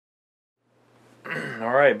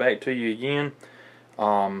Alright, back to you again.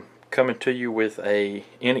 Coming to you with a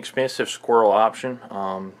inexpensive Squirrel option.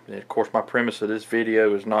 Of course, my premise of this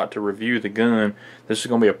video is not to review the gun. This is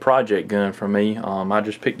going to be a project gun for me. I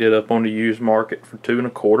just picked it up on the used market for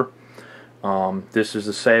 $2 1/4. This is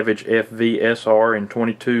the Savage FVSR in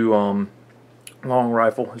 22 long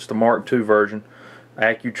rifle. It's the Mark II version.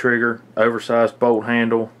 Accu trigger, oversized bolt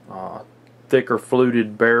handle, thicker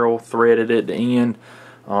fluted barrel threaded at the end.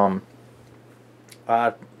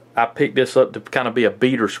 I picked this up to kind of be a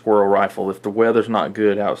beater squirrel rifle if the weather's not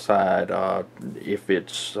good outside, if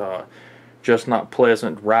it's just not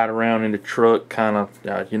pleasant ride around in the truck, kind of,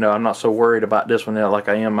 I'm not so worried about this one like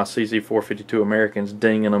I am my CZ452 Americans,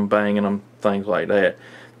 dinging them, banging them, things like that.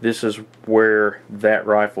 This is where that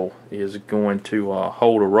rifle is going to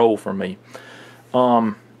hold a role for me.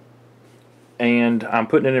 And I'm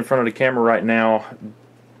putting it in front of the camera right now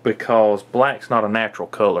because black's not a natural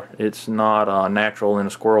color. It's not natural in a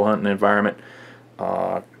squirrel hunting environment.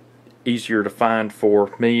 Easier to find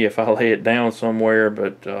for me if I lay it down somewhere,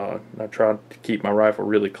 but I try to keep my rifle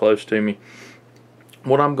really close to me.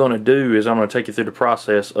 What I'm going to do is I'm going to take you through the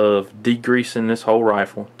process of degreasing this whole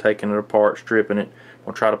rifle, taking it apart, stripping it.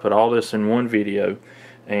 I'll try to put all this in one video,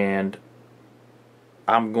 and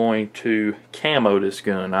I'm going to camo this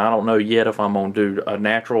gun. I don't know yet if I'm going to do a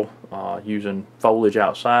natural using foliage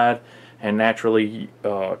outside and naturally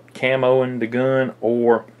camoing the gun,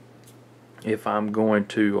 or if I'm going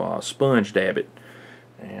to sponge dab it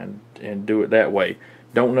and do it that way.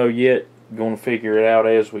 Don't know yet. Going to figure it out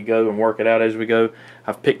as we go and work it out as we go.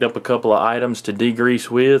 I've picked up a couple of items to degrease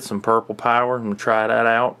with, some purple power, and try that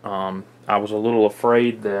out. I was a little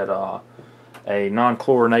afraid that a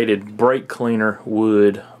non-chlorinated brake cleaner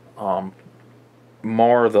would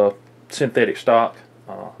mar the synthetic stock.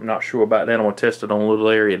 I'm not sure about that. I'm going to test it on a little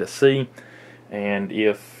area to see, and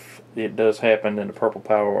if it does happen, then the purple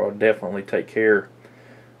power will definitely take care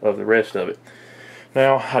of the rest of it.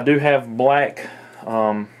 Now, I do have black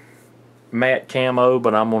matte camo,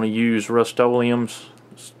 but I'm going to use Rust-Oleum's.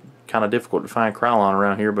 It's kind of difficult to find Krylon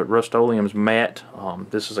around here, but Rust-Oleum's matte.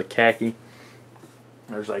 This is a khaki.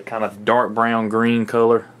 There's a kind of dark brown green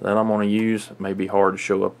color that I'm going to use. It may be hard to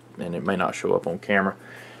show up, and it may not show up on camera.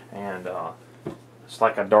 And it's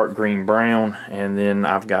like a dark green brown, and then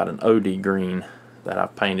I've got an OD green that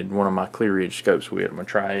I've painted one of my clear edge scopes with. I'm going to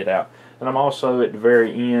try it out. And I'm also, at the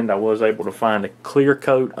very end, I was able to find a clear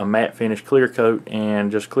coat, a matte finish clear coat,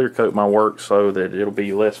 and just clear coat my work so that it'll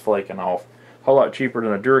be less flaking off. A whole lot cheaper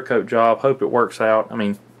than a Duracoat job. Hope it works out. I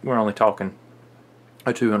mean, we're only talking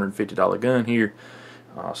a $250 gun here.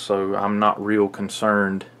 So I'm not real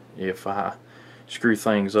concerned if I screw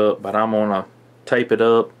things up, but I'm gonna tape it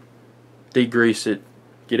up, degrease it,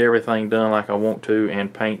 get everything done like I want to,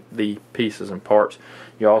 and paint the pieces and parts.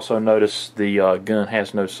 You also notice the gun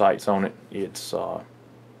has no sights on it. It's got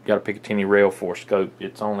a Picatinny rail for scope.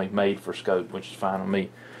 It's only made for scope, which is fine with me.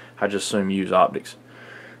 I just assume use optics.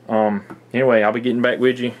 Anyway, I'll be getting back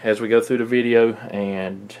with you as we go through the video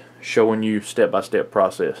and showing you step-by-step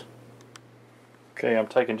process. Okay, I'm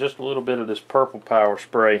taking just a little bit of this purple power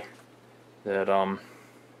spray that I'm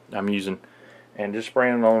using, and just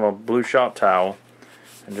spraying it on a blue shop towel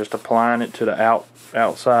and just applying it to the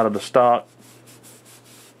outside of the stock,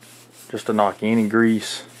 just to knock any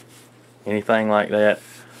grease, anything like that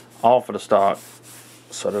off of the stock,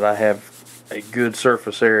 so that I have a good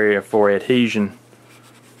surface area for adhesion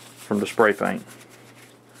from the spray paint.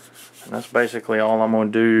 And that's basically all I'm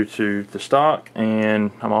going to do to the stock,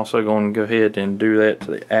 and I'm also going to go ahead and do that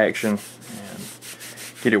to the action and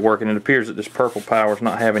get it working. It appears that this purple power is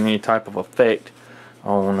not having any type of effect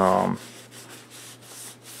on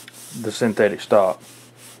the synthetic stock,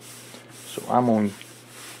 so I'm going to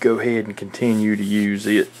go ahead and continue to use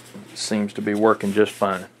it. It seems to be working just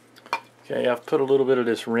fine. Okay, I've put a little bit of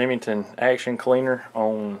this Remington action cleaner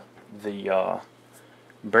on the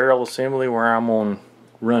barrel assembly where I'm going to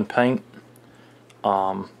run paint.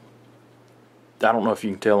 I don't know if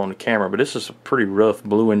you can tell on the camera, but this is a pretty rough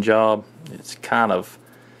bluing job. It's kind of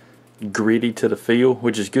gritty to the feel,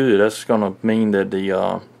 which is good. That's going to mean that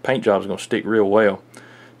the paint job is going to stick real well.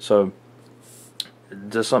 So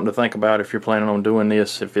just something to think about if you're planning on doing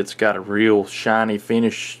this. If it's got a real shiny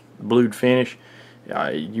finish, blued finish,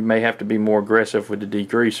 you may have to be more aggressive with the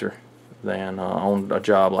degreaser than on a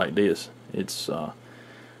job like this. It's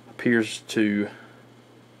appears to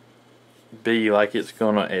be like it's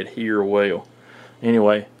gonna adhere well.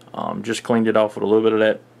 Anyway, just cleaned it off with a little bit of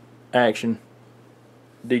that action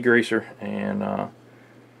degreaser, and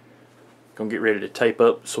gonna get ready to tape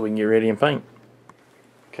up so we can get ready and paint.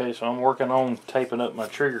 Okay, so I'm working on taping up my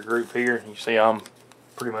trigger group here. You see I'm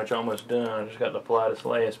pretty much almost done. I just got to apply this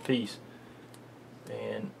last piece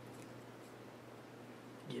and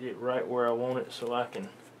get it right where I want it so I can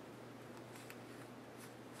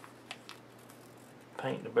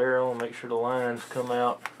paint the barrel and make sure the lines come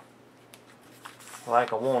out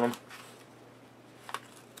like I want them.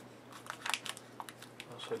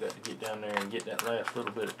 Also got to get down there and get that last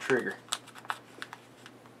little bit of trigger.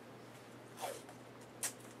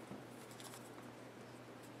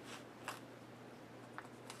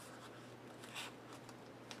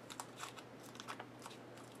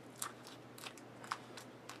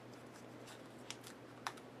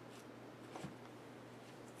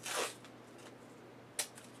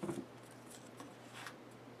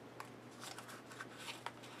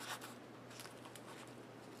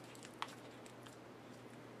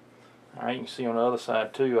 Alright, you can see on the other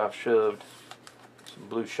side too, I've shoved some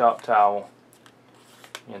blue shop towel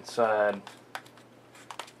inside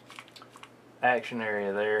action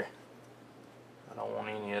area there. I don't want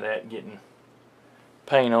any of that getting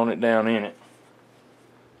paint on it down in it.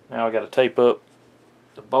 Now I got to tape up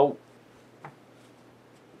the bolt.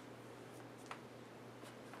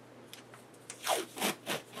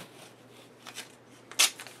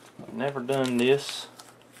 I've never done this.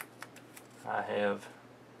 I have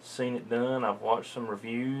seen it done. I've watched some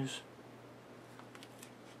reviews,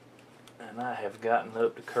 and I have gotten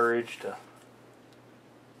up the courage to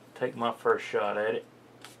take my first shot at it.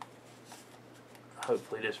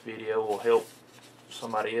 Hopefully this video will help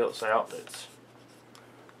somebody else out that's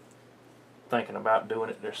thinking about doing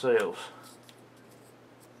it themselves.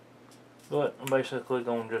 But I'm basically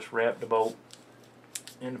going to just wrap the bolt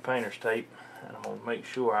in the painter's tape, and I'm going to make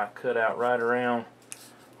sure I cut out right around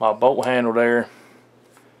my bolt handle there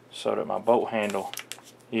so that my bolt handle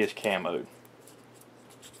is camoed.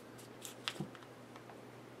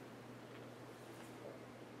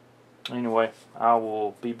 Anyway, I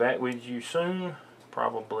will be back with you soon,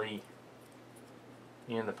 probably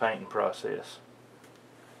in the painting process.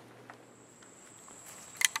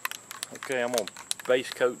 Okay, I'm going to base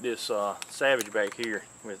coat this Savage back here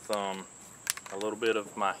with a little bit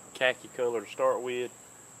of my khaki color to start with,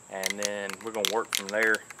 and then we're going to work from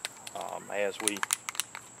there as we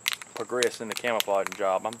progress in the camouflaging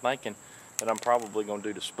job. I'm thinking that I'm probably going to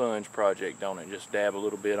do the sponge project on it, just dab a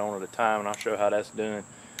little bit on it at a time, and I'll show how that's done.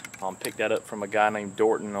 Picked that up from a guy named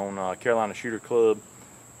Dorton on Carolina Shooter Club.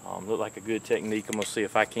 Looked like a good technique. I'm going to see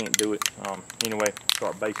if I can't do it. Anyway,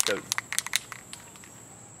 start base coating.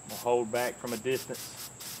 I'm going to hold back from a distance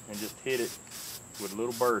and just hit it with a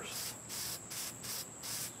little burst.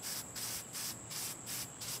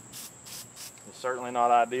 It's certainly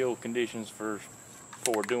not ideal conditions for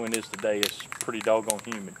doing this today. It's pretty doggone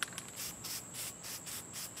humid.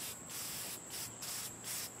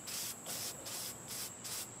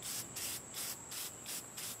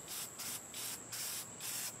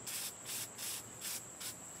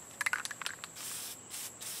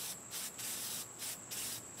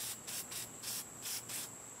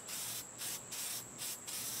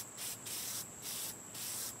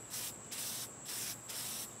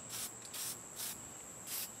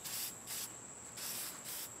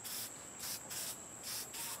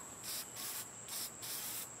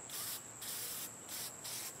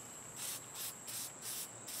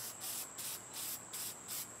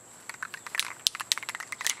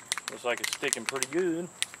 Looks like it's sticking pretty good.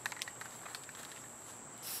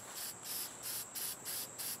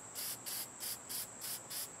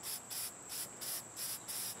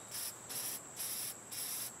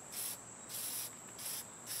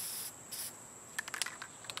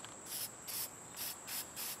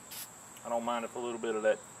 I don't mind if a little bit of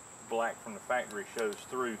that black from the factory shows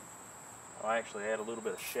through. I'll actually add a little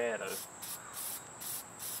bit of shadow.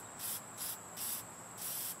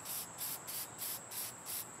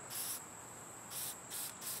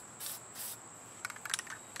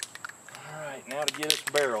 Alright, now to give this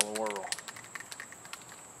barrel a whirl.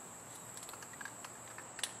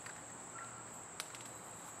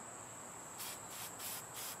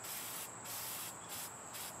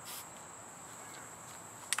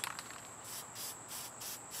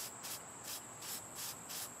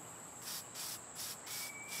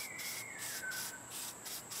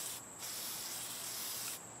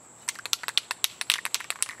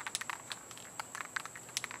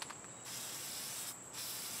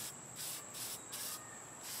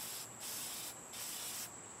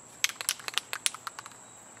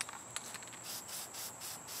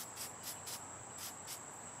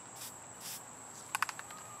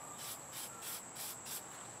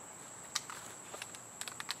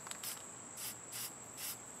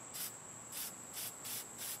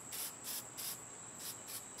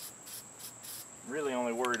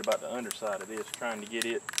 worried about the underside of this, trying to get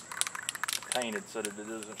it painted so that it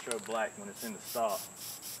doesn't show black when it's in the stock.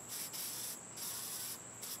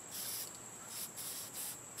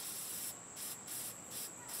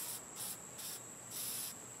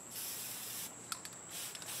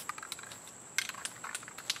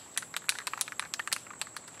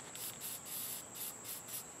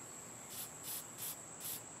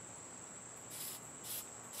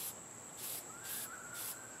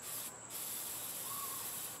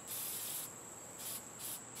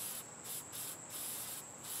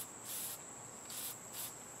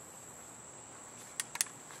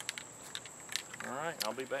 Alright,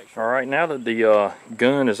 I'll be back shortly. Alright, now that the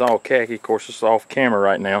gun is all khaki, of course it's off camera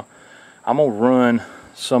right now, I'm going to run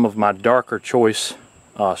some of my darker choice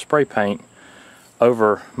spray paint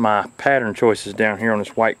over my pattern choices down here on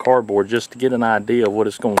this white cardboard just to get an idea of what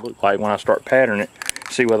it's going to look like when I start patterning it,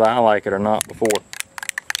 see whether I like it or not before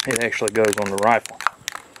it actually goes on the rifle.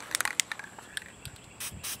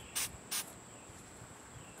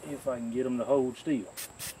 If I can get them to hold still.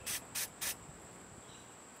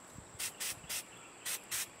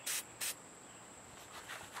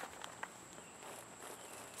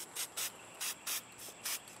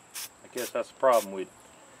 I guess that's the problem with it.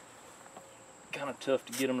 Kind of tough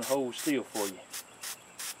to get them to hold still for you.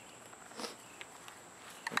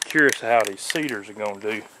 I'm curious how these cedars are going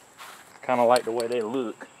to do. Kind of like the way they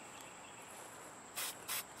look.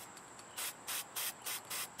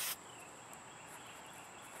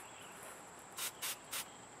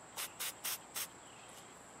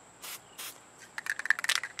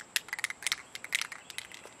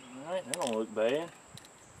 Alright, that don't look bad.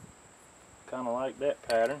 Kind of like that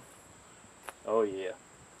pattern. Oh yeah,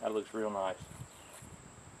 that looks real nice.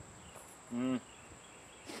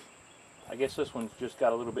 I guess this one's just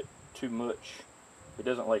got a little bit too much. It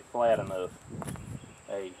doesn't lay flat enough.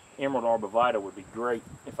 A emerald arbovita would be great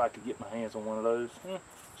if I could get my hands on one of those.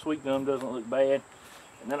 Sweet gum doesn't look bad.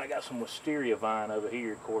 And then I got some wisteria vine over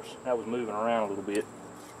here, of course. That was moving around a little bit.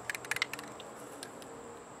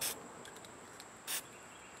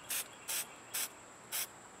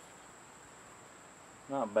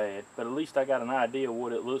 Not bad, but at least I got an idea of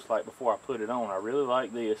what it looks like before I put it on. I really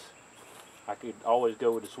like this. I could always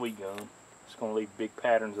go with the sweet gum. It's going to leave big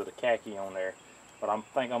patterns of the khaki on there. But I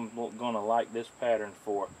think I'm going to like this pattern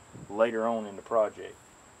for later on in the project.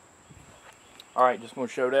 Alright, just going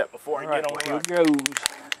to show that before I get on. Here it goes.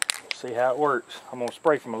 See how it works. I'm going to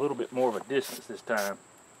spray from a little bit more of a distance this time.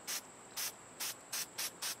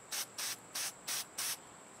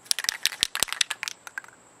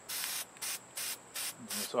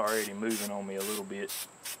 It's already moving on me a little bit.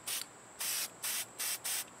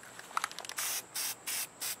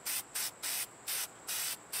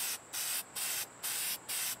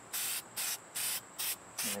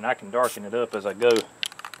 And I can darken it up as I go.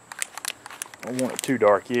 I don't want it too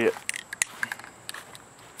dark yet.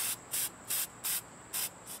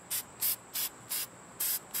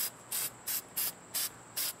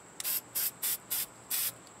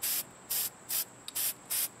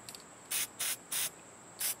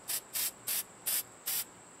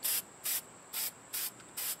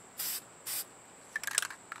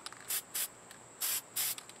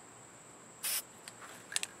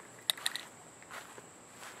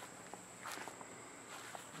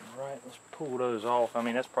 Alright, let's pull those off. I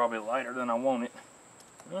mean, that's probably lighter than I want it.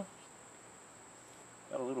 Huh?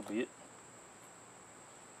 Got a little bit.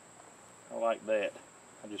 I like that.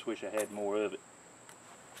 I just wish I had more of it.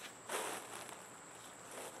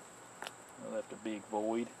 I left a big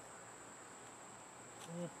void.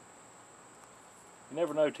 You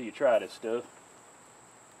never know till you try this stuff.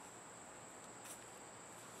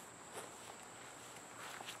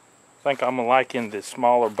 I think I'm liking the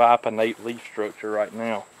smaller bipinnate leaf structure right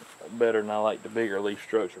now better than I like the bigger leaf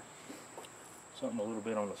structure. Something a little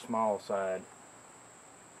bit on the small side.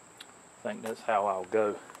 I think that's how I'll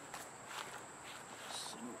go. Let's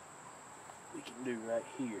see what we can do right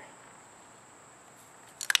here.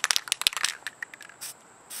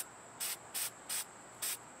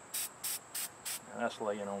 Now that's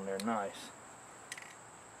laying on there nice.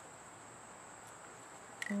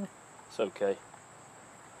 It's okay.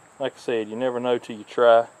 Like I said, you never know till you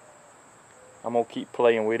try. I'm going to keep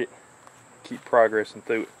playing with it, keep progressing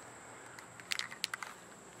through it.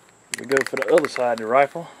 We go for the other side of the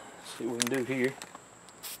rifle. See what we can do here.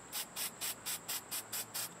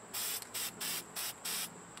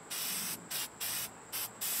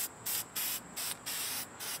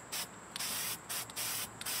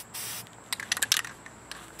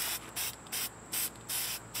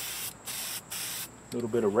 A little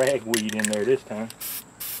bit of ragweed in there this time.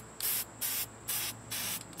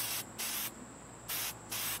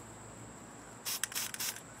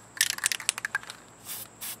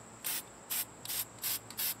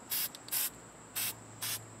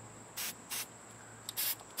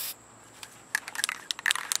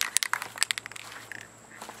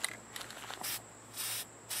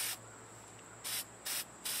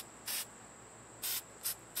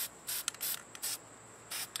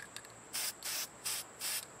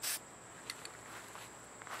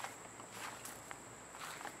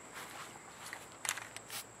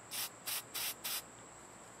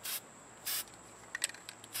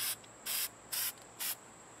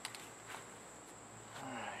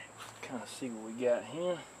 see what we got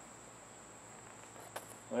here.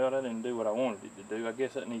 Well, that didn't do what I wanted it to do. I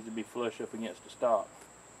guess that needs to be flush up against the stock.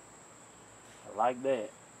 I like that.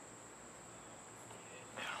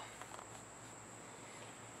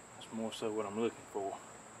 That's more so what I'm looking for.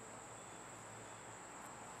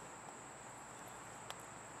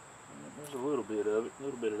 There's a little bit of it, a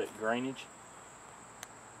little bit of that grainage.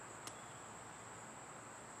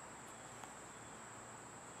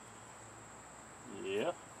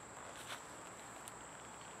 Yeah.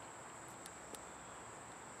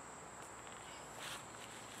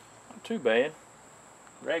 Not too bad.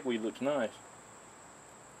 Ragweed looks nice.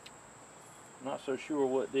 Not so sure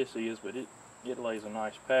what this is, but it lays a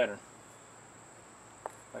nice pattern.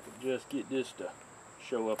 If I could just get this to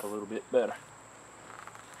show up a little bit better.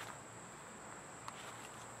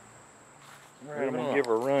 Right, I'm gonna give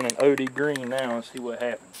her a run in OD green now and see what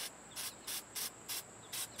happens.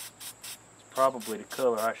 It's probably the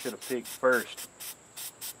color I should have picked first.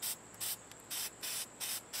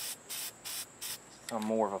 I'm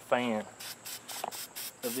more of a fan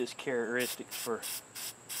of its characteristics for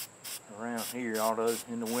around here, although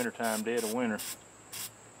in the wintertime, dead of winter,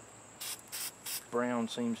 brown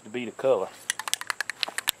seems to be the color.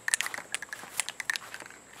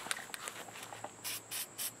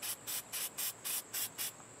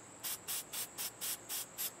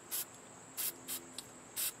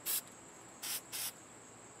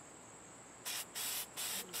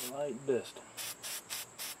 Light dusting.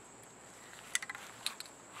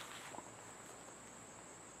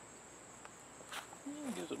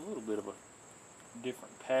 Gives it a little bit of a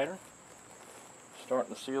different pattern.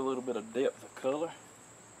 Starting to see a little bit of depth of color.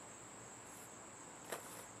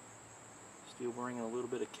 Still bringing a little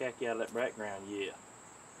bit of khaki out of that background. Yeah,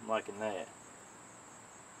 I'm liking that.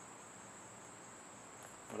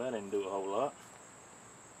 Well, that didn't do a whole lot.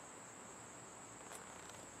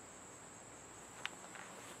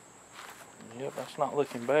 Yep, that's not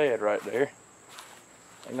looking bad right there.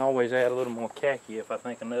 I can always add a little more khaki if I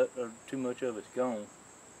think enough or too much of it's gone.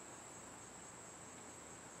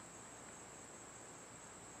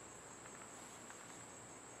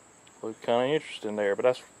 Looks kind of interesting there,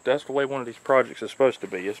 but that's the way one of these projects is supposed to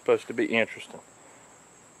be. It's supposed to be interesting.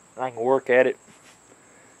 I can work at it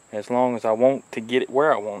as long as I want to get it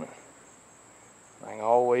where I want it. I can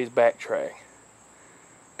always backtrack.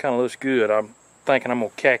 Kind of looks good. I'm thinking I'm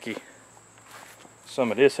gonna khaki some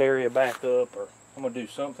of this area back up, or I'm gonna do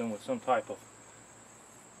something with some type of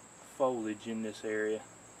foliage in this area.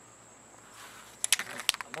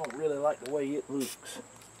 I don't really like the way it looks.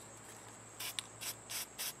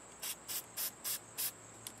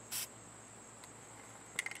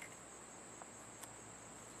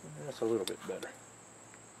 That's a little bit better.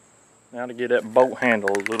 Now to get that bolt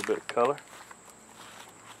handle a little bit of color.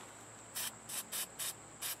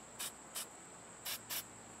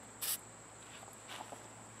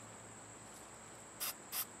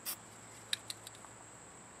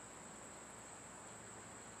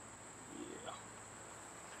 Yeah.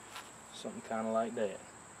 Something kind of like that.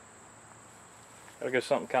 Gotta get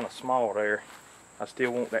something kind of small there. I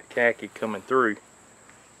still want that khaki coming through,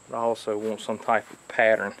 but I also want some type of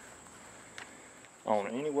pattern on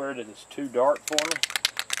it. Anywhere that is too dark for me,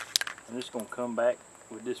 I'm just going to come back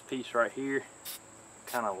with this piece right here,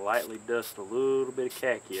 kind of lightly dust a little bit of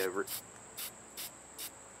khaki over it.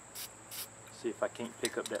 See if I can't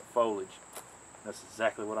pick up that foliage. That's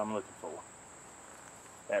exactly what I'm looking for.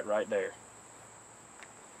 That right there.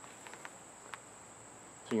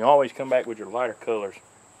 So you always come back with your lighter colors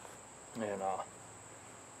and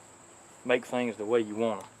make things the way you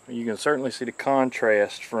want them. You can certainly see the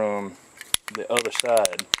contrast from the other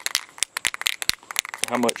side,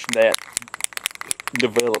 how much that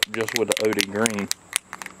developed just with the OD green.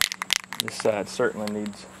 This side certainly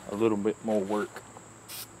needs a little bit more work.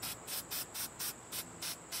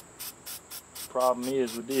 Problem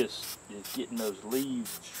is with this is getting those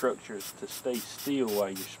leaf structures to stay still while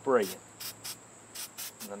you're spraying.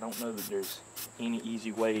 And I don't know that there's any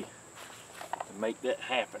easy way to make that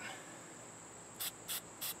happen.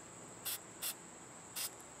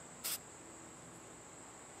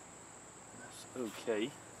 Okay.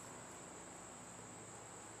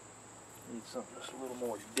 Need something that's a little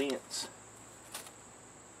more dense.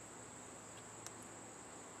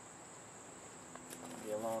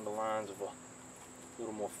 Maybe along the lines of a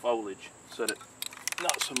little more foliage so that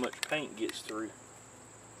not so much paint gets through.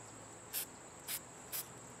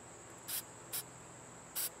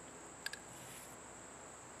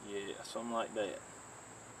 Yeah, something like that.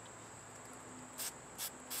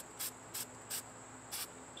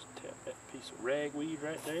 That piece of ragweed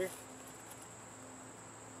right there.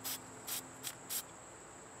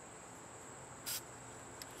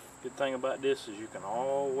 thing about this is you can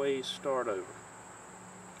always start over.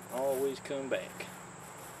 Always come back.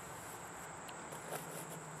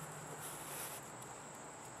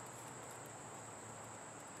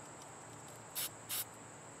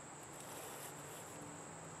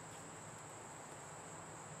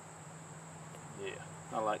 Yeah,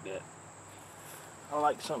 I like that. I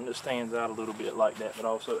like something that stands out a little bit like that, but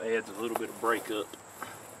also adds a little bit of breakup.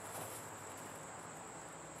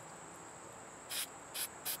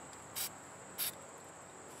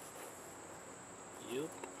 Yep.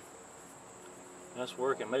 That's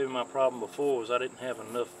working. Maybe my problem before was I didn't have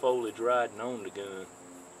enough foliage riding on the gun.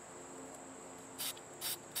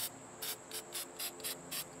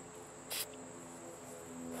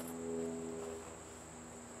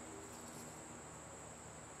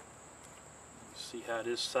 See how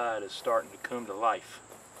this side is starting to come to life.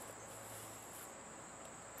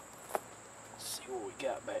 Let's see what we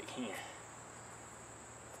got back here.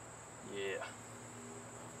 Yeah.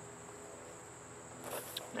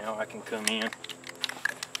 Now I can come in,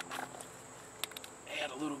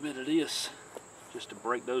 add a little bit of this just to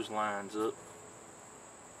break those lines up.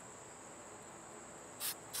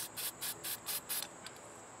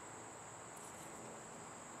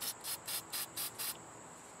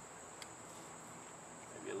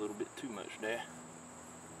 Maybe a little bit too much there.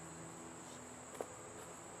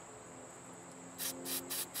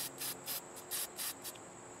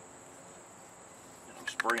 And I'm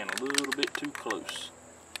spraying a little bit too close.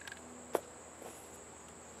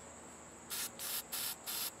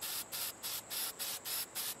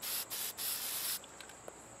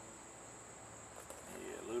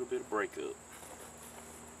 Bit of breakup.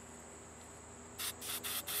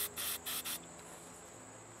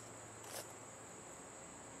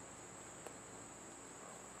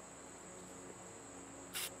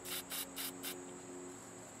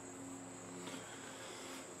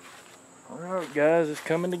 Alright guys, it's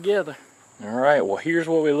coming together. Alright, well here's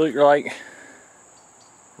what we look like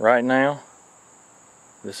right now.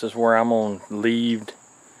 This is where I'm going to leave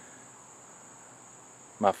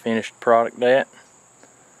my finished product at.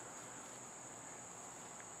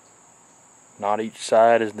 Not each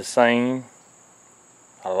side is the same.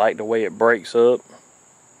 I like the way it breaks up.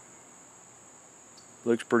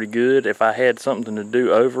 Looks pretty good. If I had something to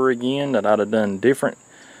do over again that I'd have done different,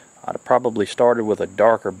 I'd have probably started with a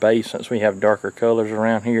darker base since we have darker colors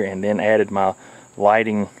around here, and then added my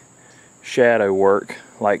lighting shadow work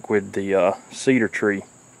like with the cedar tree.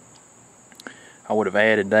 I would have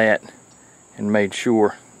added that and made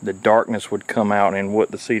sure the darkness would come out in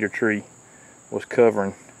what the cedar tree was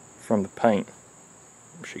covering from the paint.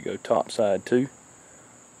 Should go top side too.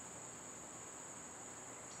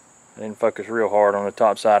 I didn't focus real hard on the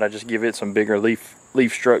top side. I just give it some bigger leaf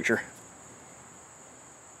structure.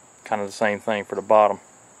 Kind of the same thing for the bottom.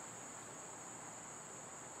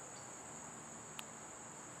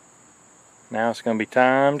 Now it's going to be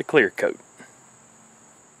time to clear coat.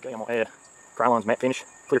 Okay, I'm going to add Krylon's matte finish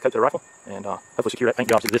clear coat to the rifle and hopefully secure that paint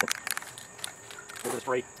job existing. A little bit of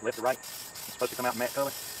spray left to right. It's supposed to come out matte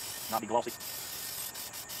color, not be glossy.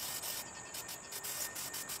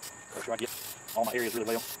 Make sure I get all my areas really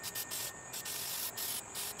well.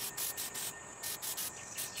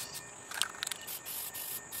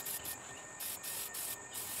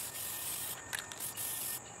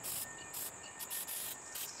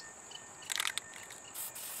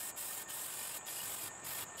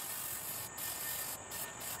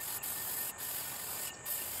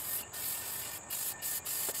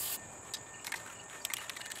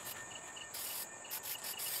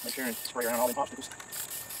 Make sure and spray around all the obstacles.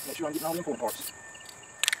 Make sure I'm getting all the important parts.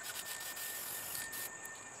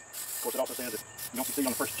 Of course, it also says that you don't succeed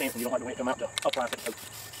on the first chance and you don't like the way it come out to apply the coat.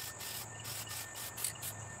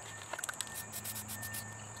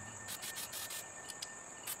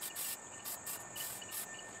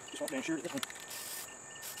 Just want to ensure that this one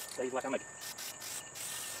stays like I make it.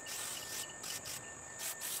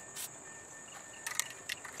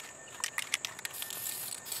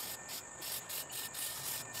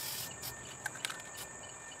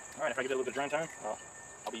 Alright, if I give it a little bit of drying time,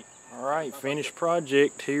 I'll be... Alright, finished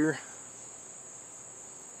project here.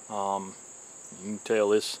 You can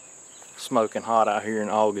tell it's smoking hot out here in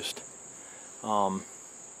August. So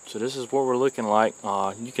this is what we're looking like.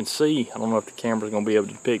 You can see, I don't know if the camera's going to be able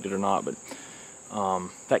to depict it or not, but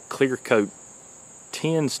that clear coat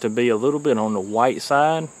tends to be a little bit on the white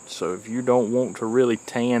side. So if you don't want to really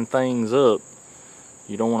tan things up,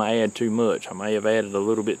 you don't want to add too much. I may have added a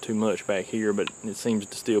little bit too much back here, but it seems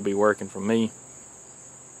to still be working for me.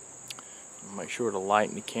 Make sure the light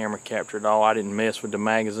and the camera capture it all. I didn't mess with the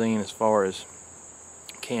magazine as far as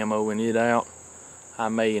camoing it out. I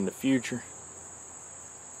may in the future.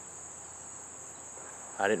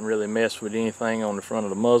 I didn't really mess with anything on the front of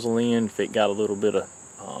the muzzle end. If it got a little bit of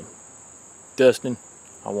dusting,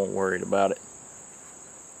 I won't worry about it.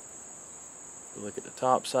 Look at the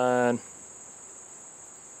top side.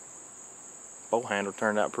 Bolt handle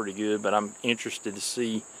turned out pretty good, but I'm interested to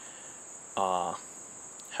see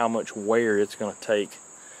how much wear it's going to take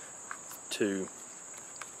to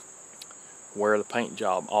wear the paint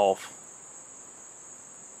job off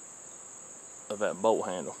of that bolt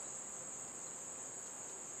handle.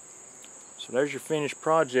 So there's your finished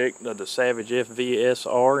project of the Savage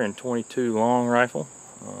FVSR in 22 long rifle.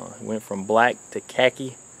 It went from black to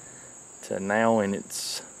khaki to now in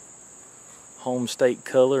its home state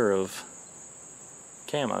color of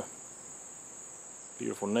camo.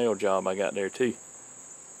 Beautiful nail job I got there too.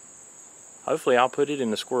 Hopefully I'll put it in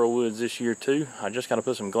the Squirrel Woods this year too. I just got to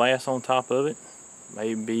put some glass on top of it.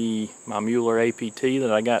 Maybe my Mueller APT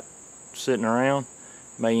that I got sitting around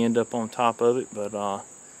may end up on top of it, but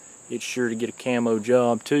it's sure to get a camo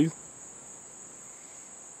job too.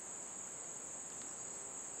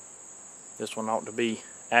 This one ought to be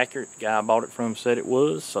accurate. The guy I bought it from said it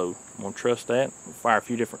was, so I'm going to trust that. We'll fire a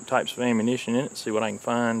few different types of ammunition in it, see what I can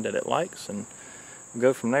find that it likes, and we'll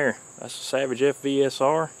go from there. That's the Savage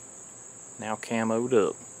FVSR, now camoed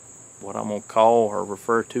up. What I'm going to call or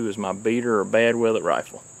refer to as my beater or bad weather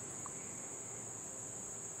rifle.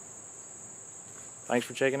 Thanks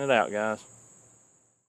for checking it out, guys.